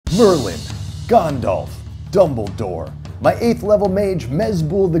Merlin, Gandalf, Dumbledore, my 8th level mage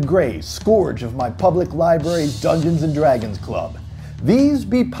Mezbul the Grey, scourge of my public library's Dungeons & Dragons Club. These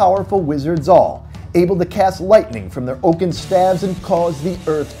be powerful wizards all, able to cast lightning from their oaken staves and cause the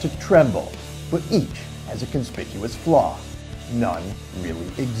earth to tremble. But each has a conspicuous flaw. None really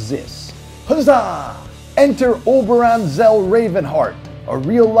exists. Huzzah! Enter Oberon Zell Ravenheart, a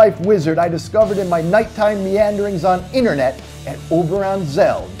real-life wizard I discovered in my nighttime meanderings on internet at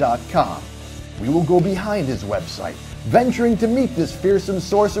oberonzell.com. We will go behind his website, venturing to meet this fearsome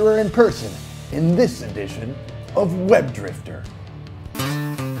sorcerer in person in this edition of Web Drifter.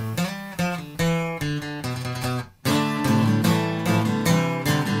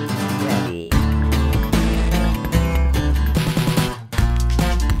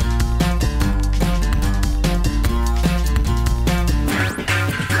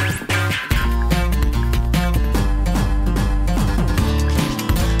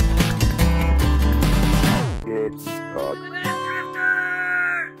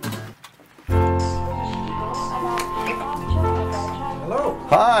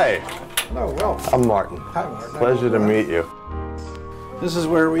 Hi. Hello, Will. I'm Martin. Hi, Martin. Pleasure to meet you. This is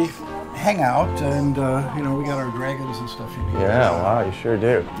where we hang out, and you know, we got our dragons and stuff in here. Yeah, wow, you sure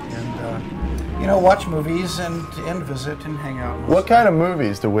do. And you know, watch movies and visit and hang out. What kind of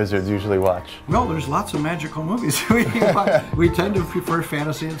movies do wizards usually watch? Well, there's lots of magical movies. We tend to prefer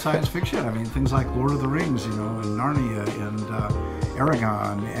fantasy and science fiction. I mean, things like Lord of the Rings, you know, and Narnia, and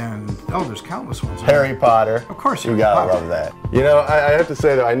Aragon, and oh, there's countless ones. Harry Potter. Of course, you gotta love that. You know, I have to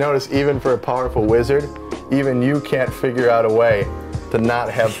say though, I notice even for a powerful wizard, even you can't figure out a way to not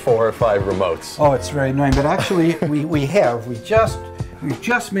have 4 or 5 remotes. Oh, it's very annoying, but actually we've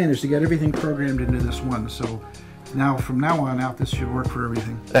just managed to get everything programmed into this one, so now from now on out this should work for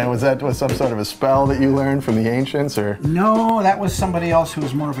everything. And was some sort of a spell that you learned from the ancients, or? No, that was somebody else who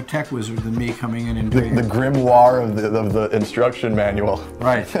was more of a tech wizard than me coming in and doing the grimoire of the instruction manual.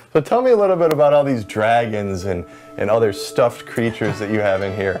 Right. So tell me a little bit about all these dragons and other stuffed creatures that you have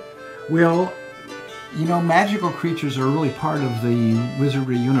in here. Well, you know, magical creatures are really part of the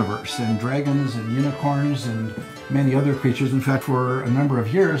wizardry universe, and dragons and unicorns and many other creatures. In fact, for a number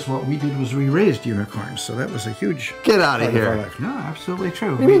of years, what we did was we raised unicorns, so that was a huge Get out of here. Our life. No, absolutely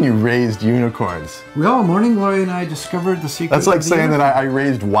true. What do you mean you raised unicorns? Well, Morning Glory and I discovered the secret. That's like of the saying unicorn. that I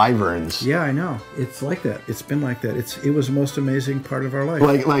raised wyverns. Yeah, I know. It's like that. It's been like that. It was the most amazing part of our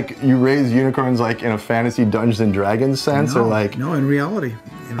life. Like you raise unicorns like in a fantasy Dungeons and Dragons sense, no, or like? No, in reality.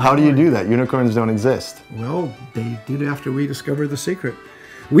 How do you do that? Unicorns don't exist. Well, they did after we discovered the secret.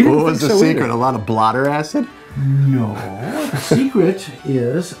 We didn't What was the think so secret? either. A lot of blotter acid? No. The secret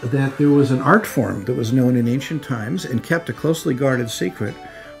is that there was an art form that was known in ancient times and kept a closely guarded secret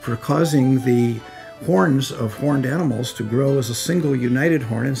for causing the horns of horned animals to grow as a single united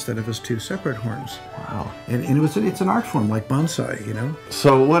horn instead of as 2 separate horns. Wow. And it's an art form like bonsai, you know?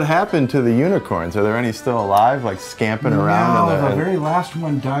 So what happened to the unicorns? Are there any still alive, like scamping around? No, the very last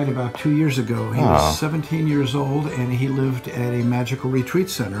one died about 2 years ago. He was 17 years old, and he lived at a magical retreat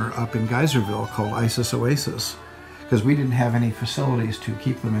center up in Geyserville called Isis Oasis, because we didn't have any facilities to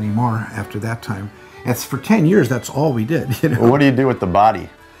keep them anymore after that time. And for 10 years, that's all we did. You know? Well, what do you do with the body?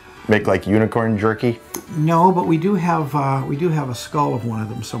 Make like unicorn jerky? No, but we do have a skull of one of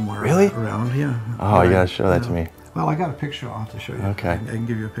them somewhere Really? around. Yeah. Oh, you gotta show that to me. Well, I got a picture. I'll have to show you. Okay. I can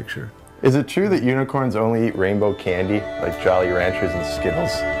give you a picture. Is it true that unicorns only eat rainbow candy, like Jolly Ranchers and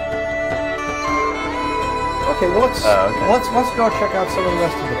Skittles? Okay, well let's go check out some of the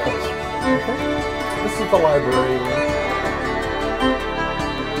rest of the place. Okay. This is the library.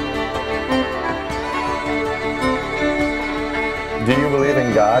 Do you believe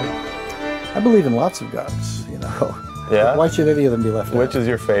in God? I believe in lots of gods, you know. Yeah? Why should any of them be left out? Which is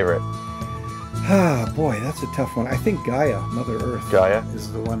your favorite? Ah, boy, that's a tough one. I think Gaia, Mother Earth, Gaia?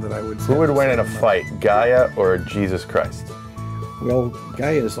 is the one that I would say. Who would win in a fight, Gaia or Jesus Christ? Well,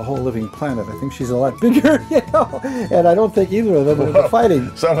 Gaia is the whole living planet. I think she's a lot bigger, you know, and I don't think either of them would be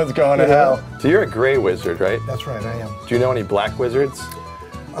fighting. Someone's going to hell. So you're a gray wizard, right? That's right, I am. Do you know any black wizards?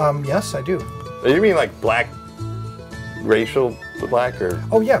 Yes, I do. You mean like black, racial black, or?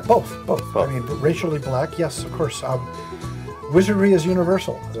 Oh yeah, both. I mean, racially black, yes, of course. Wizardry is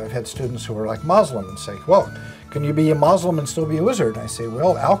universal. I've had students who are like Muslim and say, well, can you be a Muslim and still be a wizard? And I say,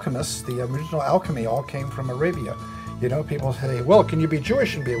 well, alchemists, the original alchemy all came from Arabia. You know, people say, well, can you be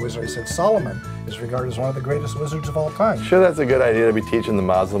Jewish and be a wizard? I said, Solomon is regarded as one of the greatest wizards of all time. Sure, that's a good idea to be teaching the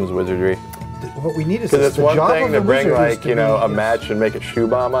Muslims wizardry. What we need is Because it's the one job thing of to the bring, wizard is like, to you know, be- a match and make a shoe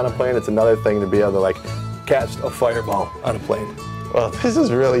bomb on a plane. It's another thing to be able to, like, cast a fireball on a plane. Well, this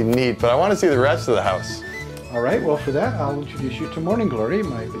is really neat, but I want to see the rest of the house. All right, well for that, I'll introduce you to Morning Glory,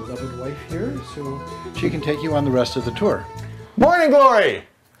 my beloved wife here, so she can take you on the rest of the tour. Morning Glory!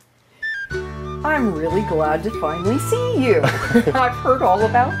 I'm really glad to finally see you. I've heard all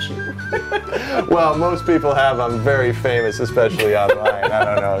about you. Well, most people have. I'm very famous, especially online. I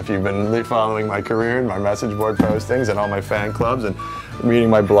don't know if you've been following my career and my message board postings and all my fan clubs and reading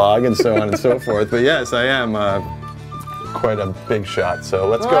my blog and so on and so forth. But yes, I am quite a big shot. So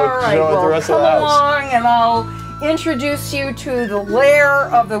let's go join the rest of the house. Come along and I'll introduce you to the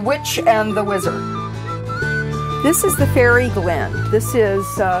lair of the witch and the wizard. This is the fairy glen. This is,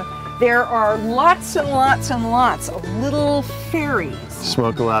 there are lots and lots and lots of little fairies.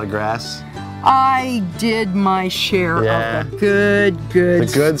 Smoke a lot of grass? I did my share of the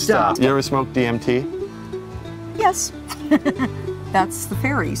good stuff. You ever smoke DMT? Yes. That's the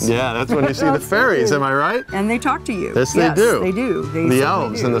fairies. Yeah, that's when you see the fairies, am I right? And they talk to you. Yes, yes they do. They do. The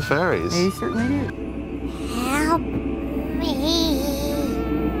elves and the fairies. They certainly do. Help me.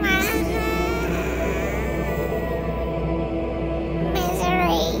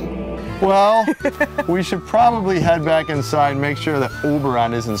 Misery. Well, we should probably head back inside and make sure that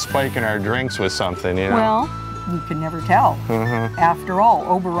Oberon isn't spiking our drinks with something, you know? Well, you can never tell. After all,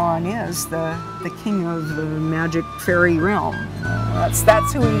 Oberon is the king of the magic fairy realm.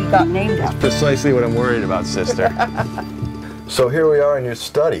 That's who he got named after. Precisely what I'm worried about, sister. So here we are in your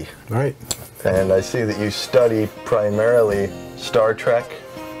study. Right. And I see that you study primarily Star Trek,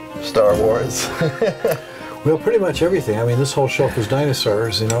 Star Wars. Well, pretty much everything. I mean, this whole shelf is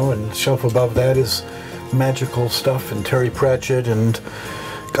dinosaurs, you know, and the shelf above that is magical stuff and Terry Pratchett, and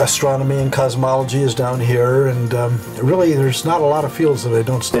astronomy and cosmology is down here, and really there's not a lot of fields that I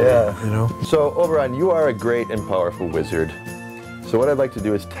don't study, you know. So, Oberon, you are a great and powerful wizard. So what I'd like to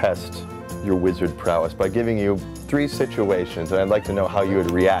do is test your wizard prowess by giving you 3 situations, and I'd like to know how you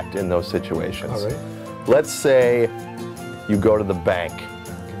would react in those situations. All right. Let's say you go to the bank,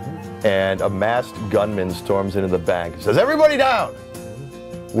 and a masked gunman storms into the bank and says, "Everybody down!"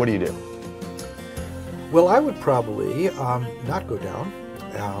 What do you do? Well, I would probably not go down.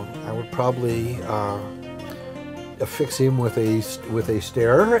 I would probably affix him with a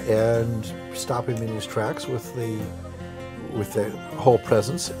stare and stop him in his tracks with the whole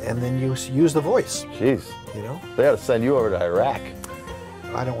presence, and then use the voice. Jeez. You know? They ought to send you over to Iraq.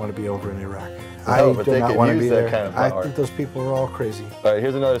 I don't want to be over in Iraq. No, I but do they not could want to use be that there. kind of I power. think those people are all crazy. All right,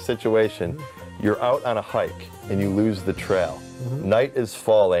 here's another situation. You're out on a hike and you lose the trail. Night is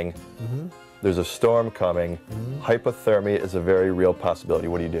falling. There's a storm coming. Hypothermia is a very real possibility.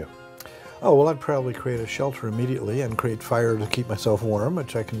 What do you do? Oh, well, I'd probably create a shelter immediately and create fire to keep myself warm,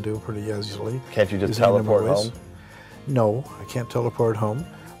 which I can do pretty easily. Can't you just using a number of teleport ways. home? No, I can't teleport home.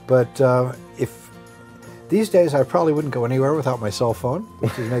 But if these days I probably wouldn't go anywhere without my cell phone,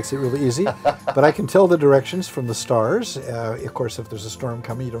 which makes it really easy. But I can tell the directions from the stars. Of course, if there's a storm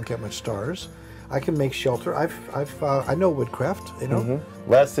coming, you don't get much stars. I can make shelter. I know woodcraft, you know.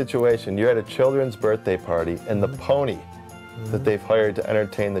 Last situation, you're at a children's birthday party and the pony that they've hired to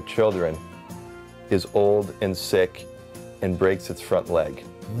entertain the children is old and sick and breaks its front leg.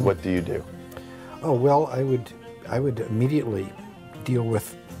 What do you do? Oh, well, I would immediately deal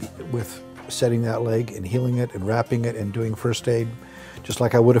with setting that leg and healing it and wrapping it and doing first aid, just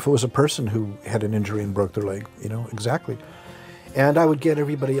like I would if it was a person who had an injury and broke their leg, you know, exactly. And I would get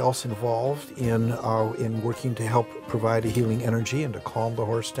everybody else involved in working to help provide a healing energy and to calm the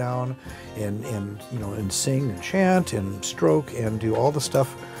horse down, and you know, and sing and chant and stroke and do all the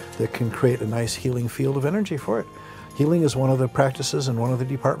stuff that can create a nice healing field of energy for it. Healing is one of the practices and one of the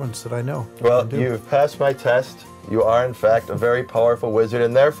departments that I know. Well, you've passed my test. You are, in fact, a very powerful wizard,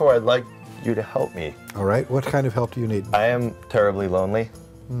 and therefore I'd like you to help me. All right. What kind of help do you need? I am terribly lonely.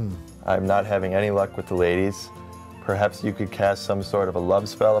 I'm not having any luck with the ladies. Perhaps you could cast some sort of a love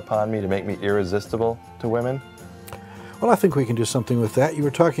spell upon me to make me irresistible to women? Well, I think we can do something with that. You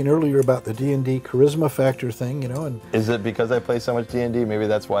were talking earlier about the D&D charisma factor thing, you know, and Is it because I play so much D&D? Maybe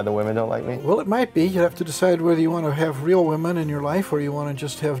that's why the women don't like me? well, it might be. You have to decide whether you want to have real women in your life or you want to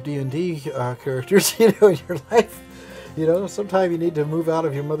just have D&D characters, you know, in your life. You know, sometimes you need to move out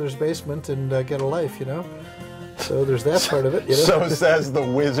of your mother's basement and get a life, you know. So there's that part of it, you know. So says the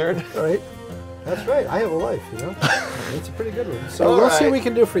wizard. Right. That's right. I have a life, you know. It's a pretty good one. So All we'll see right. what we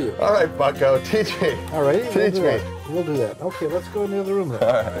can do for you. All right, bucko, teach me. All right. Teach me. We'll do that. Okay, let's go in the other room then.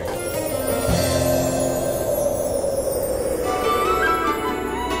 All right.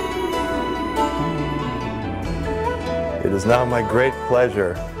 It is now my great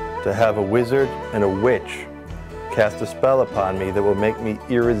pleasure to have a wizard and a witch cast a spell upon me that will make me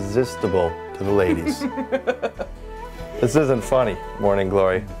irresistible to the ladies. This isn't funny, Morning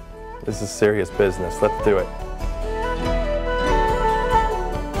Glory. This is serious business. Let's do it.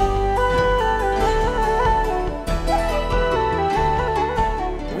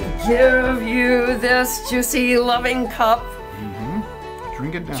 give you this juicy, loving cup.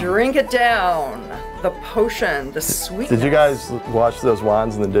 Drink it down. Drink it down. The potion, the sweetness. Did you guys wash those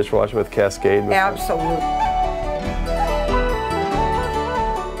wands in the dishwasher with Cascade before? Absolutely.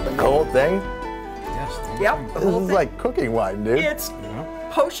 The whole thing? Yes. Yep. This is like cooking wine, dude. It's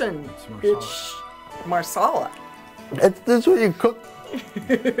potion. It's marsala. This is what you cook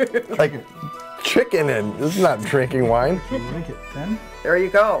like chicken in. This is not drinking wine. Drink it then. There you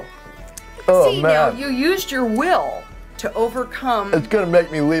go. Oh, See, man. now you used your will to overcome. It's gonna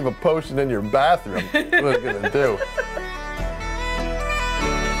make me leave a potion in your bathroom. That's what it's gonna do.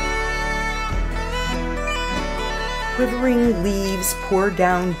 Quivering leaves pour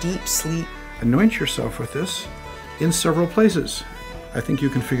down deep sleep. Anoint yourself with this in several places. I think you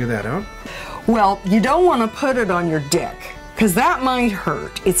can figure that out. Well, you don't want to put it on your dick, because that might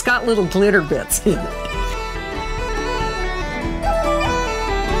hurt. It's got little glitter bits in it.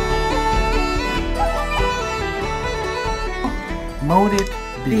 Mote it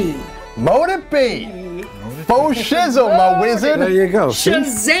be. Mote it be. Faux shizzle, my wizard. There you go. See?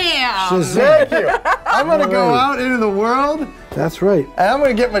 Shazam! Thank you. I'm gonna go out into the world That's right. and I'm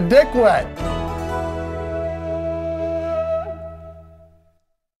gonna get my dick wet.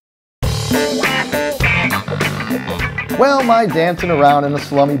 Well, my dancing around in a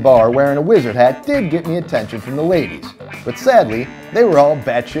slummy bar wearing a wizard hat did get me attention from the ladies, but sadly, they were all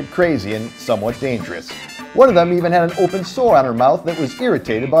batshit crazy and somewhat dangerous. One of them even had an open sore on her mouth that was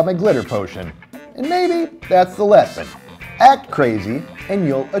irritated by my glitter potion. And maybe that's the lesson. Act crazy and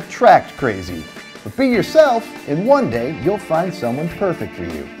you'll attract crazy. But be yourself and one day you'll find someone perfect for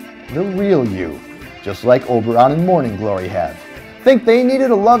you. The real you. Just like Oberon and Morning Glory have. Think they needed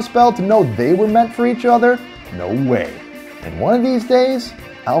a love spell to know they were meant for each other? No way. And one of these days,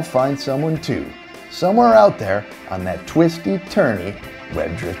 I'll find someone too. Somewhere out there on that twisty, turny,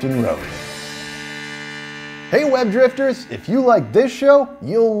 web drifting road. Hey web drifters, if you like this show,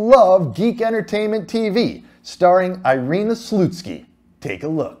 you'll love Geek Entertainment TV, starring Irina Slutsky. Take a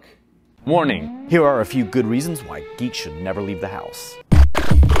look. Warning, here are a few good reasons why geeks should never leave the house.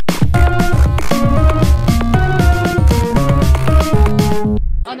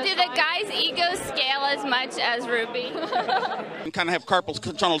 Do the guy's egos scale as much as Ruby? You kind of have carpal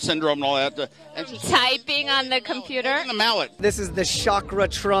tunnel syndrome and all that. And just Typing on the computer? the mallet. This is the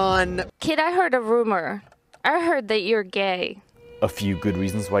Chakratron. Kid, I heard a rumor. I heard that you're gay. A few good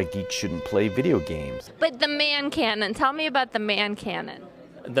reasons why geeks shouldn't play video games. But the man cannon. Tell me about the man cannon.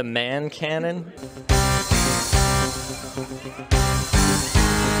 The man cannon?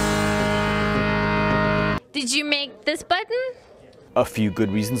 Did you make this button? A few good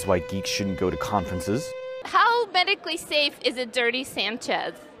reasons why geeks shouldn't go to conferences. How medically safe is a dirty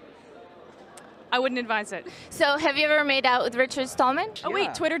Sanchez? I wouldn't advise it. So, have you ever made out with Richard Stallman? Oh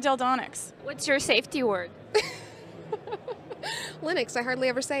wait, Twitter Dildonics. What's your safety word? Linux, I hardly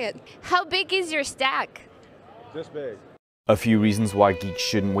ever say it. How big is your stack? This big. A few reasons why geeks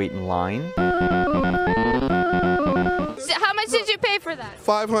shouldn't wait in line. So how much did you pay for that?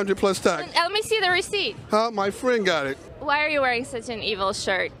 500 plus tax. Let me see the receipt. Huh? My friend got it. Why are you wearing such an evil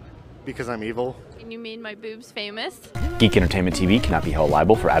shirt? Because I'm evil. And you made my boobs famous? Geek Entertainment TV cannot be held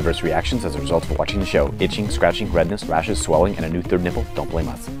liable for adverse reactions as a result of watching the show. Itching, scratching, redness, rashes, swelling, and a new third nipple. Don't blame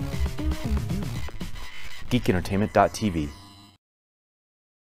us. GeekEntertainment.tv